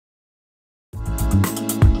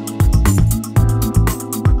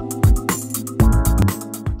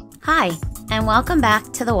Hi, and welcome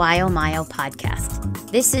back to the WHY-O-MYO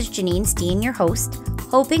podcast. This is Janine Steen, your host,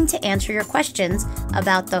 hoping to answer your questions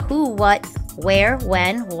about the who, what, where,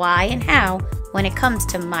 when, why, and how when it comes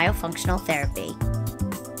to myofunctional therapy.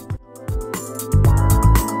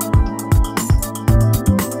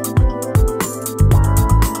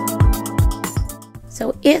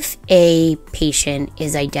 So if a patient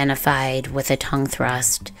is identified with a tongue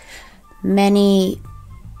thrust, many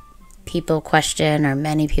people question or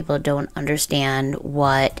many people don't understand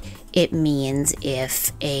what it means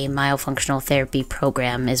if a myofunctional therapy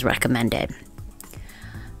program is recommended.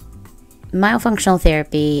 Myofunctional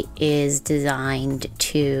therapy is designed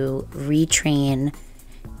to retrain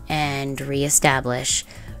and reestablish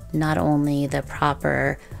not only the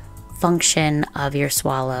proper function of your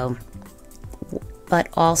swallow, but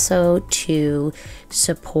also to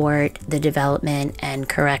support the development and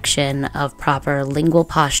correction of proper lingual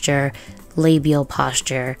posture, labial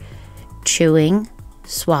posture, chewing,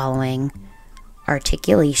 swallowing,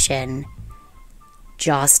 articulation,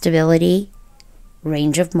 jaw stability,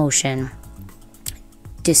 range of motion,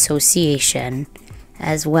 dissociation,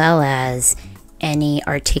 as well as any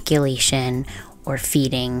articulation or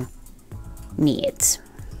feeding needs.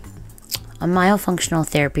 A myofunctional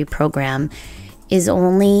therapy program is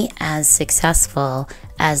only as successful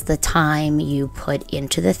as the time you put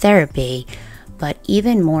into the therapy, but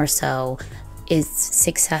even more so is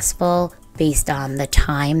successful based on the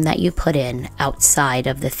time that you put in outside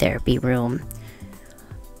of the therapy room.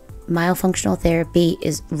 Myofunctional therapy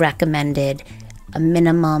is recommended a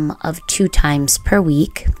minimum of 2 times per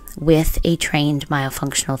week with a trained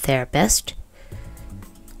myofunctional therapist,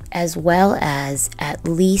 as well as at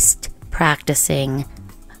least practicing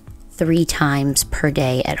 3 times per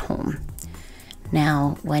day at home.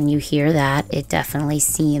 Now, when you hear that, it definitely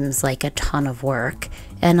seems like a ton of work,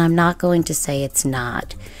 and I'm not going to say it's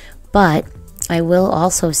not, but I will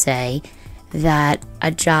also say that a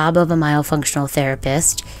job of a myofunctional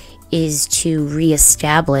therapist is to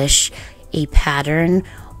reestablish a pattern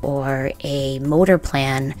or a motor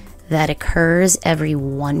plan that occurs every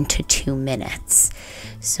 1 to 2 minutes.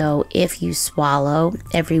 So if you swallow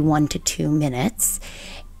every 1 to 2 minutes,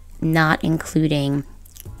 not including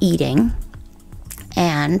eating,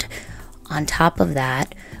 and on top of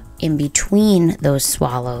that, in between those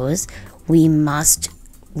swallows, we must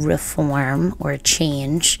reform or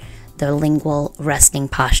change the lingual resting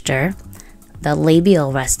posture, the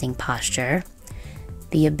labial resting posture,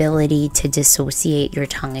 the ability to dissociate your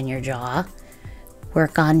tongue and your jaw,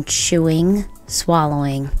 work on chewing,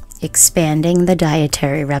 swallowing, expanding the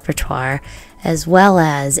dietary repertoire, as well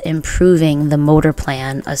as improving the motor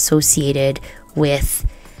plan associated with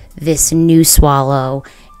this new swallow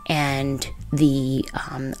and the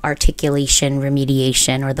articulation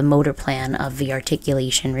remediation, or the motor plan of the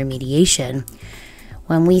articulation remediation.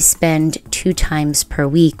 When we spend 2 times per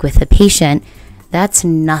week with a patient, that's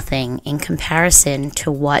nothing in comparison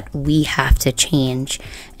to what we have to change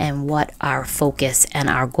and what our focus and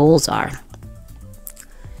our goals are.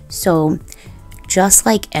 So just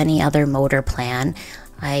like any other motor plan,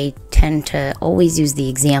 I tend to always use the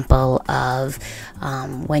example of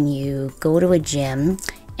when you go to a gym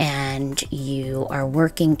and you are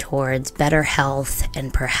working towards better health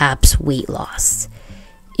and perhaps weight loss.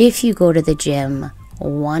 If you go to the gym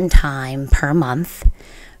 1 time per month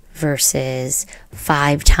versus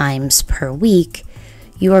 5 times per week,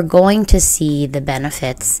 you are going to see the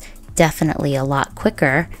benefits definitely a lot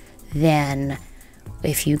quicker than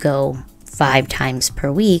if you go 5 times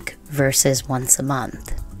per week versus once a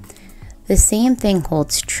month. The same thing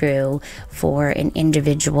holds true for an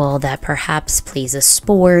individual that perhaps plays a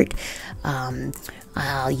sport.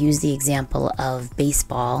 I'll use the example of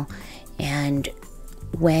baseball. And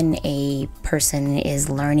when a person is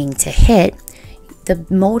learning to hit, the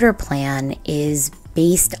motor plan is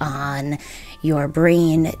based on your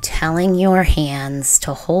brain telling your hands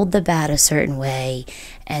to hold the bat a certain way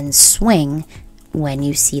and swing when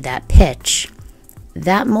you see that pitch.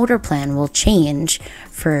 That motor plan will change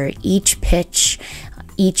for each pitch,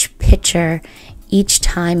 each pitcher, each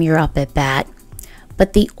time you're up at bat.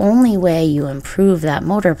 But the only way you improve that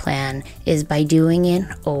motor plan is by doing it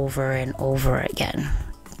over and over again.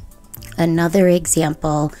 Another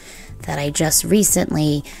example that I just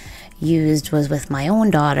recently used was with my own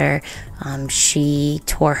daughter. She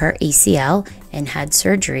tore her ACL and had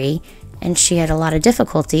surgery, and she had a lot of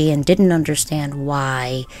difficulty and didn't understand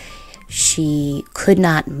why she could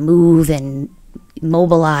not move and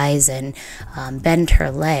mobilize and bend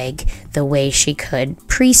her leg the way she could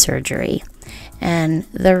pre-surgery. And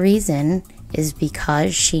the reason is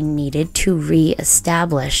because she needed to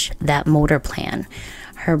reestablish that motor plan.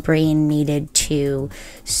 her brain needed to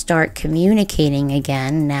start communicating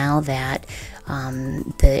again now that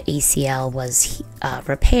the ACL was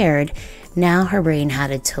repaired. Now her brain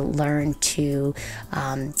had to learn to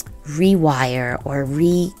rewire or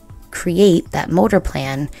recreate that motor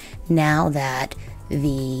plan now that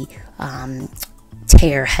the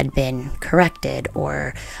tear had been corrected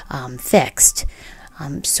or fixed.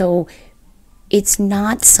 So it's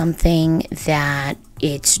not something that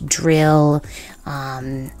it's drill.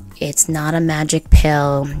 It's not a magic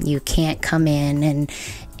pill. You can't come in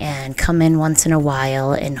and come in once in a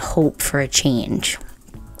while and hope for a change.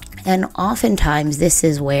 And oftentimes this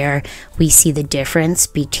is where we see the difference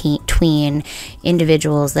between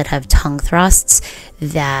individuals that have tongue thrusts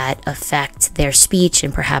that affect their speech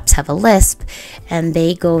and perhaps have a lisp, and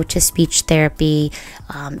they go to speech therapy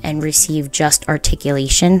and receive just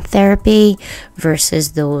articulation therapy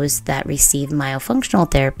versus those that receive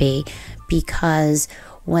myofunctional therapy, because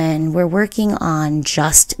when we're working on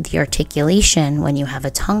just the articulation, when you have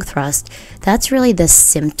a tongue thrust, that's really the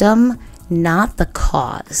symptom, not the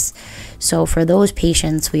cause. So for those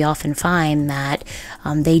patients, we often find that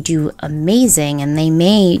they do amazing, and they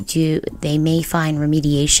may find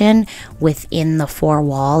remediation within the four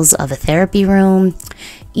walls of a therapy room,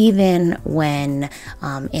 even when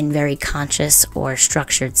in very conscious or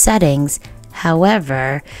structured settings.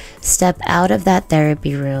 However, step out of that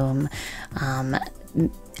therapy room,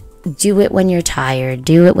 do it when you're tired,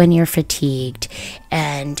 do it when you're fatigued,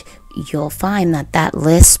 and you'll find that that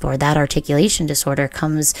lisp or that articulation disorder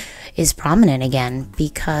is prominent again,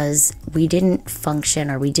 because we didn't function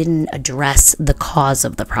or we didn't address the cause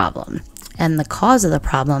of the problem. And the cause of the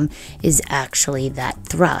problem is actually that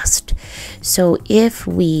thrust. So if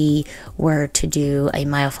we were to do a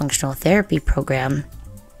myofunctional therapy program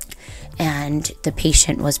and the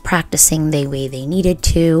patient was practicing the way they needed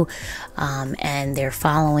to, and they're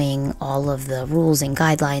following all of the rules and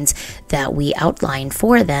guidelines that we outlined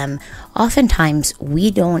for them, oftentimes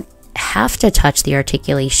we don't have to touch the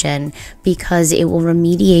articulation because it will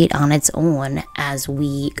remediate on its own as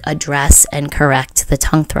we address and correct the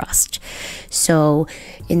tongue thrust. So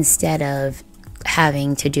instead of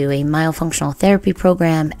having to do a myofunctional therapy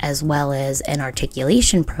program as well as an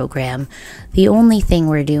articulation program, the only thing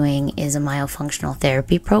we're doing is a myofunctional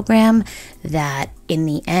therapy program that in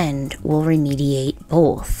the end will remediate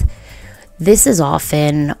both. This is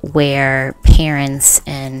often where parents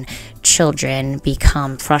and children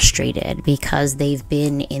become frustrated because they've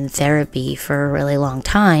been in therapy for a really long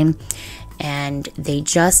time and they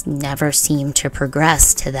just never seem to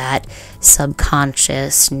progress to that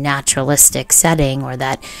subconscious, naturalistic setting or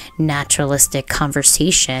that naturalistic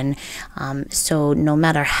conversation. So no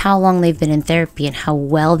matter how long they've been in therapy and how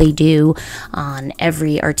well they do on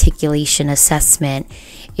every articulation assessment,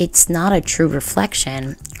 it's not a true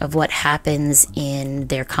reflection of what happens in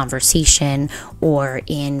their conversation or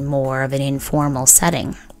in more of an informal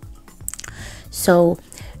setting. So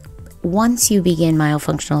once you begin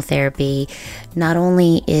myofunctional therapy, not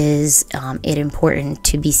only is it important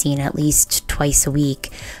to be seen at least twice a week,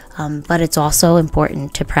 but it's also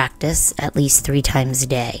important to practice at least 3 times a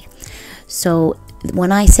day. So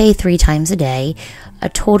when I say 3 times a day,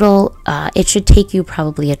 it should take you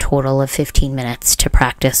probably a total of 15 minutes to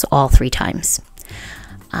practice all 3 times.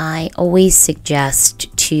 I always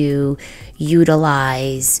suggest to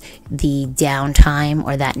utilize the downtime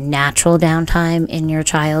or that natural downtime in your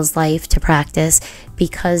child's life to practice,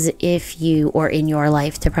 because if you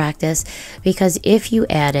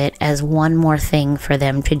add it as one more thing for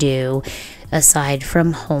them to do aside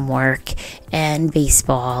from homework and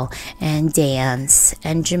baseball and dance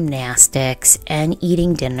and gymnastics and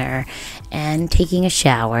eating dinner and taking a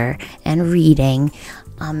shower and reading,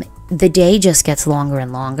 the day just gets longer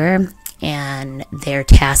and longer, and their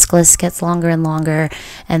task list gets longer and longer,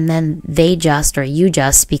 and then you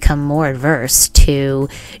just become more adverse to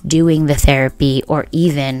doing the therapy or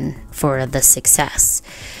even for the success.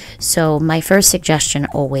 So my first suggestion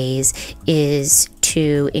always is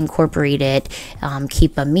to incorporate it.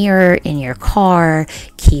 Keep a mirror in your car,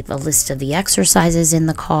 keep a list of the exercises in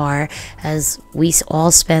the car, as we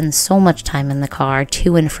all spend so much time in the car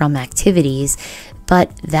to and from activities,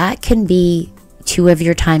 but that can be 2 of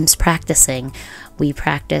your times practicing. We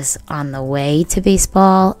practice on the way to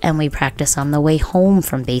baseball and we practice on the way home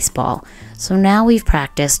from baseball. So now we've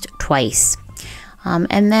practiced twice.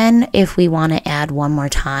 And then if we want to add one more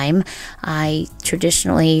time, I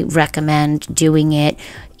traditionally recommend doing it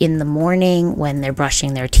in the morning when they're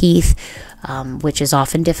brushing their teeth, which is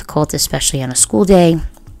often difficult, especially on a school day,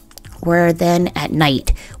 or then at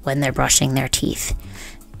night when they're brushing their teeth.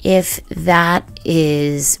 If that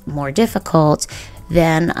is more difficult,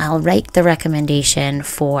 then I'll write the recommendation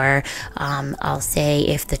for, I'll say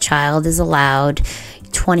if the child is allowed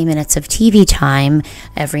 20 minutes of TV time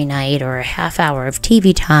every night or a half hour of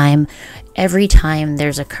TV time, every time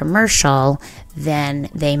there's a commercial, then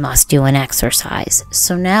they must do an exercise.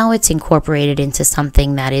 So now it's incorporated into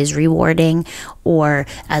something that is rewarding, or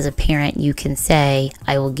as a parent, you can say,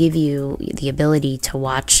 I will give you the ability to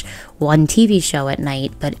watch one TV show at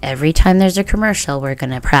night, but every time there's a commercial, we're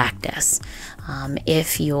going to practice.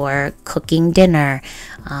 If you're cooking dinner,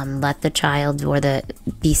 let the child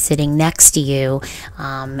be sitting next to you,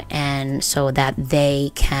 and so that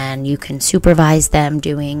you can supervise them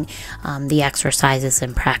doing the exercises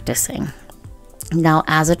and practicing. Now,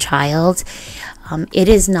 as a child, it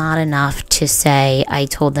is not enough to say, I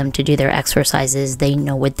told them to do their exercises, they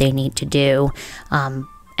know what they need to do, and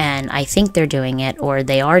I think they're doing it, or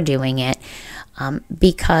they are doing it,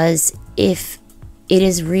 because if it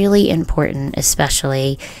is really important,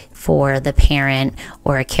 especially for the parent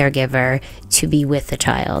or a caregiver, to be with the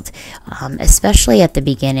child, especially at the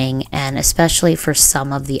beginning, and especially for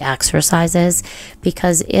some of the exercises,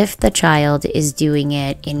 because if the child is doing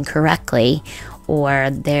it incorrectly, or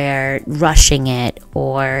they're rushing it,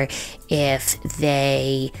 or if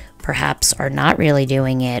they perhaps are not really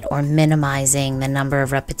doing it, or minimizing the number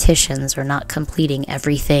of repetitions, or not completing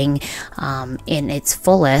everything in its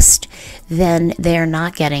fullest, then they're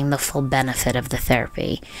not getting the full benefit of the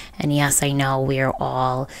therapy. And yes, I know we are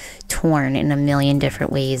all torn in a million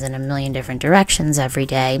different ways, in a million different directions every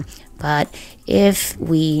day. But if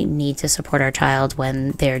we need to support our child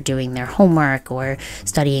when they're doing their homework or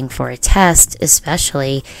studying for a test,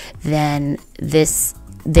 especially, then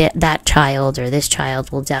that child or this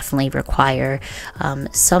child will definitely require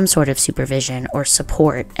some sort of supervision or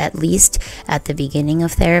support, at least at the beginning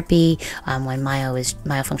of therapy, when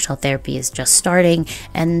myofunctional therapy is just starting,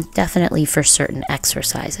 and definitely for certain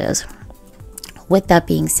exercises. With that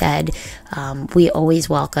being said, we always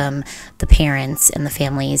welcome the parents and the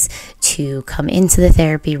families to come into the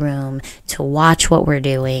therapy room, to watch what we're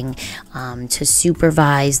doing, to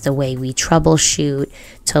supervise the way we troubleshoot,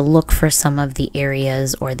 to look for some of the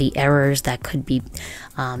areas or the errors that could be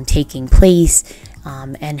taking place,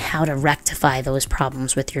 and how to rectify those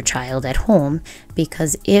problems with your child at home.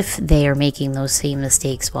 Because if they are making those same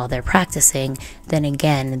mistakes while they're practicing, then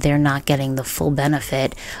again, they're not getting the full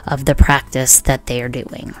benefit of the practice that they are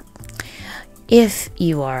doing. If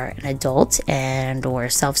you are an adult and or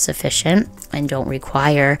self-sufficient and don't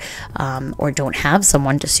require or don't have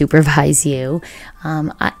someone to supervise you,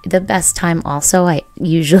 the best time also, I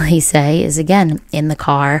usually say, is again in the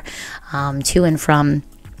car, to and from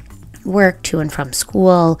work, to and from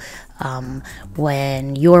school,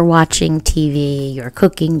 when you're watching TV, you're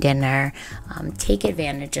cooking dinner, take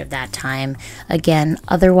advantage of that time. Again,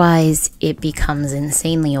 otherwise it becomes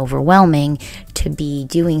insanely overwhelming to be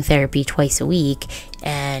doing therapy twice a week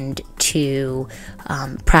and to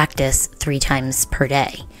practice 3 times per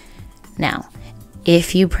day. Now,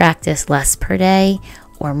 if you practice less per day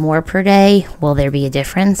or more per day, will there be a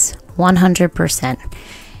difference? 100%.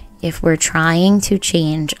 If we're trying to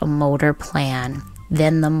change a motor plan,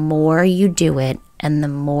 then the more you do it, and the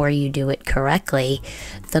more you do it correctly,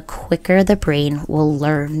 the quicker the brain will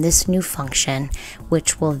learn this new function,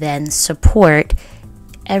 which will then support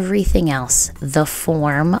everything else, the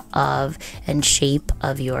form of and shape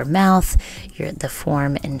of your mouth, the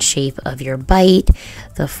form and shape of your bite,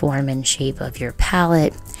 the form and shape of your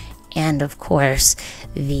palate, and of course,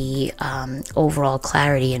 the overall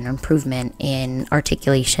clarity and improvement in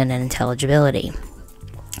articulation and intelligibility.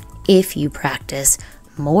 If you practice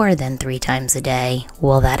more than 3 times a day,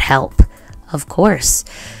 will that help? Of course.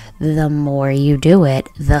 The more you do it,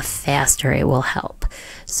 the faster it will help.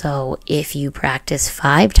 So if you practice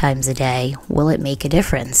 5 times a day, will it make a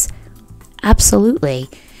difference? Absolutely.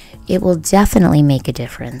 It will definitely make a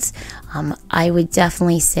difference. I would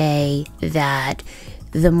definitely say that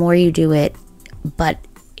the more you do it, but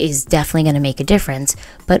is definitely going to make a difference,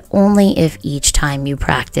 but only if each time you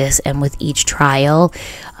practice and with each trial,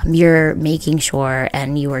 you're making sure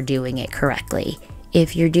and you are doing it correctly.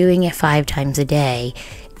 If you're doing it 5 times a day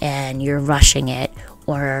and you're rushing it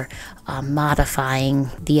or modifying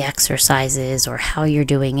the exercises or how you're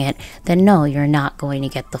doing it, then no, you're not going to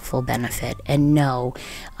get the full benefit. And no,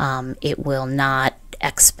 it will not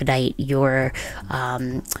expedite your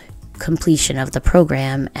completion of the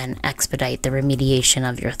program and expedite the remediation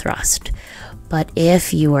of your thrust. But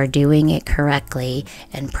if you are doing it correctly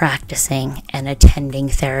and practicing and attending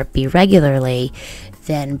therapy regularly,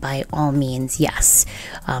 then by all means, yes,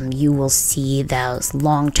 you will see those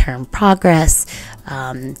long-term progress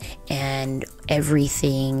and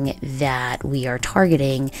everything that we are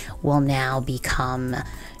targeting will now become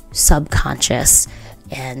subconscious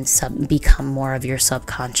and become more of your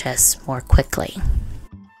subconscious more quickly.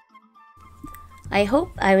 I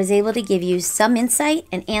hope I was able to give you some insight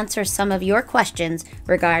and answer some of your questions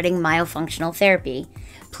regarding myofunctional therapy.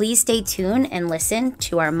 Please stay tuned and listen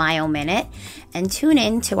to our Myo Minute, and tune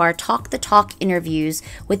in to our Talk the Talk interviews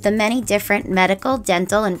with the many different medical,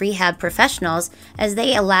 dental, and rehab professionals as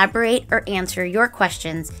they elaborate or answer your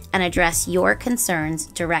questions and address your concerns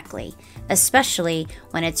directly, especially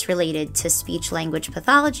when it's related to speech-language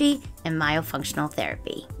pathology and myofunctional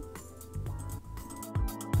therapy.